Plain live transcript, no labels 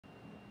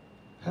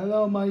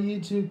Hello, my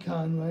YouTube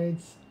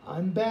conrads.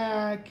 I'm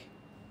back.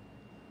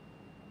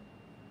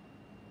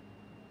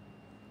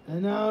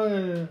 And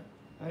now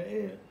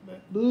my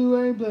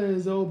Blu-ray player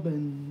is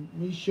open.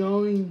 Me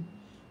showing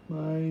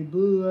my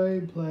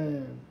Blu-ray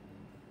player.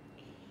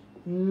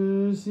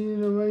 You see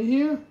it right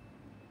here?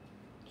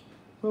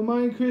 For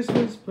my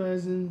Christmas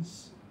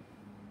presents.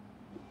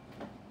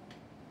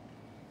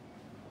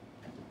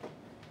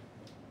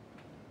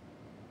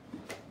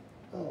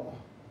 Oh.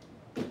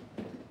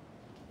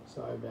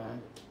 Sorry about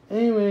it.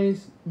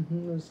 Anyways,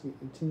 let's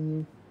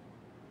continue.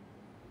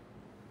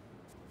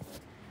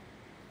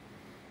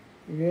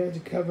 We had to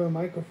cover a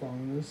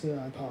microphone. I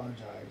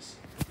apologize.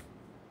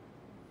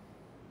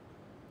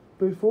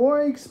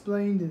 Before I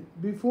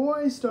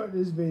start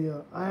this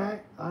video, I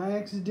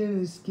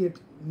accidentally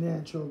skipped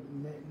Nature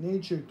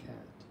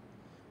Cat.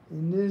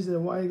 And this is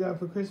what I got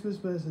for Christmas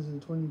presents in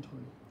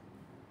 2020.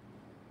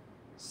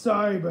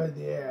 Sorry about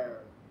the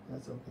error.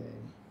 That's okay.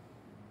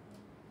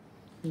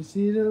 You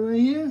see it right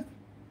here?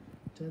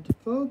 Time to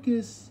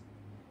focus.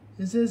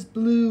 It says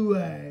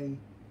Blu-ray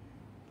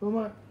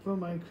for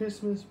my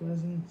Christmas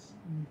presents,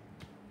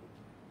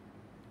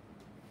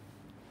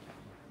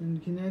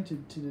 and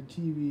connected to the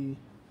TV.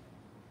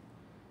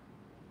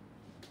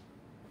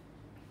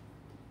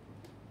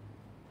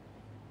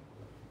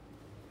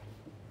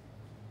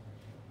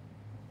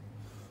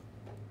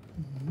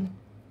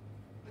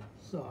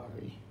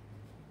 Sorry.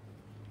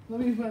 Let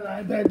me put the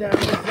iPad down for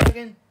a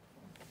second.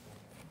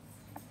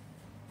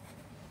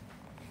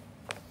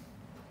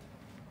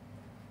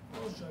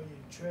 I'll show you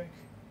a trick.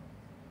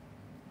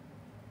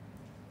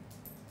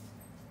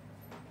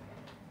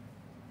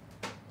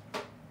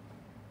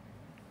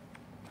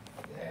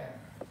 There.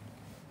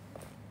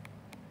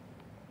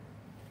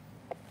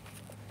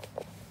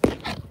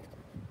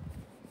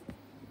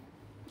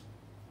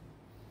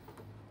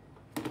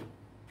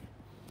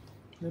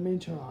 Let me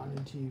turn on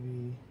the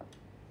TV.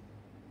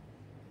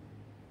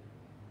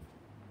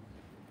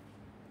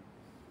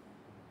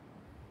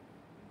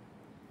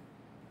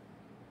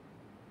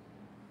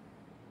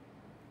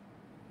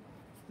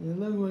 And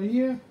look right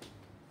here.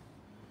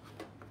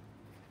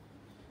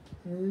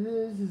 And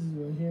this is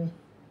right here.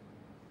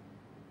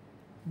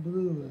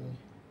 Blu-ray.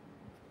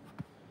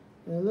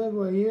 And look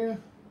right here.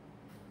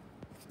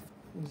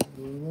 This is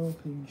the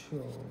remote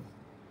control.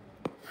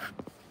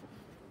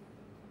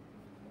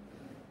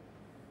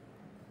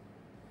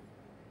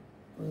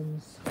 I'm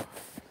sorry.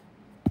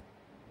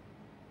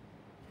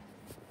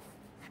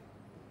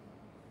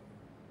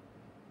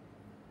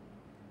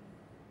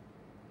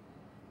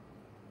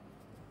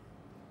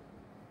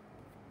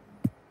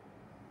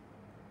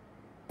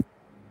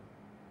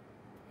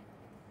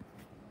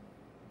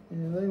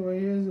 And look right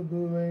here's the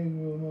Blu-ray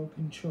remote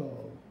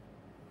control.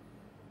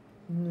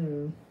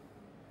 And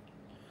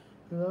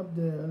up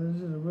there,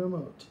 this is the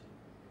remote.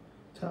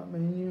 Top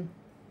menu.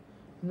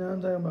 Now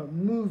I'm talking about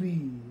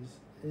movies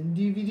and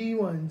DVD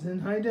ones in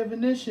high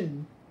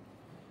definition.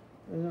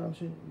 An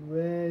option: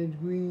 red,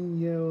 green,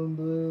 yellow, and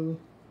blue.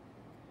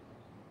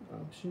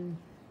 Option.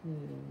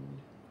 And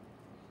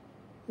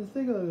let's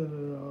take a look at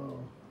it all.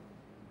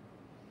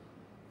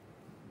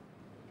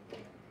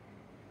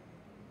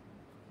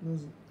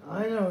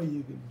 I know what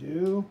you can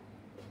do.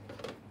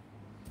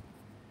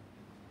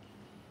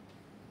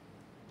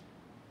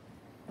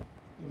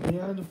 We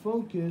have to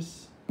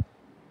focus.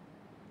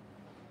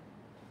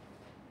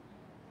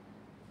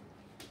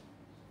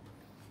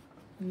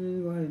 I'm going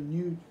to go ahead and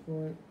mute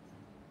for it.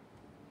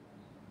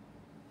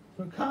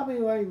 For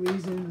copyright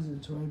reasons,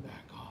 it's right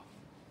back off.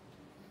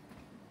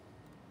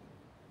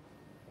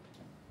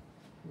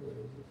 Where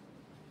is it?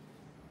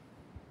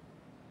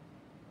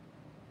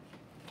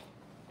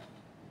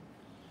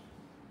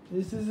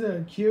 This is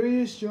a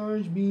Curious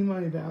George Be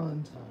My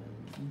Valentine.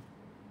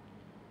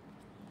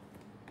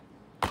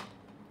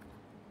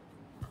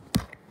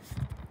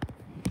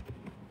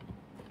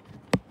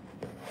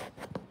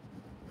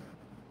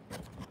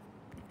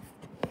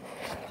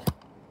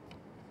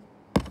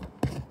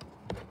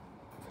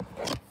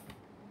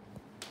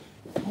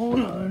 Hold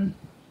on.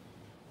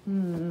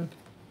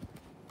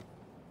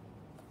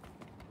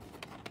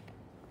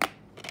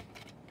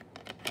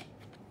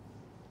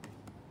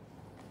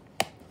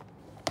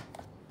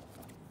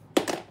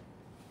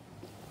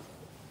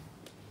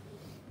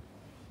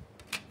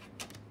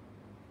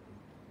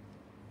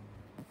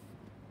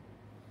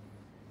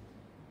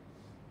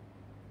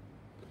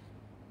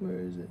 Where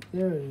is it?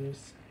 There it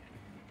is.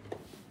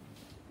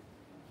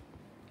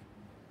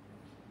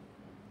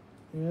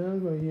 Yeah,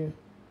 right here.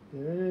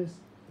 There it is.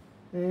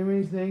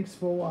 Anyways, thanks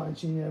for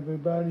watching,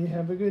 everybody.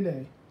 Have a good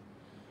day.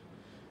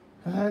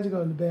 I had to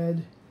go to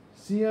bed.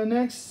 See you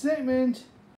next segment.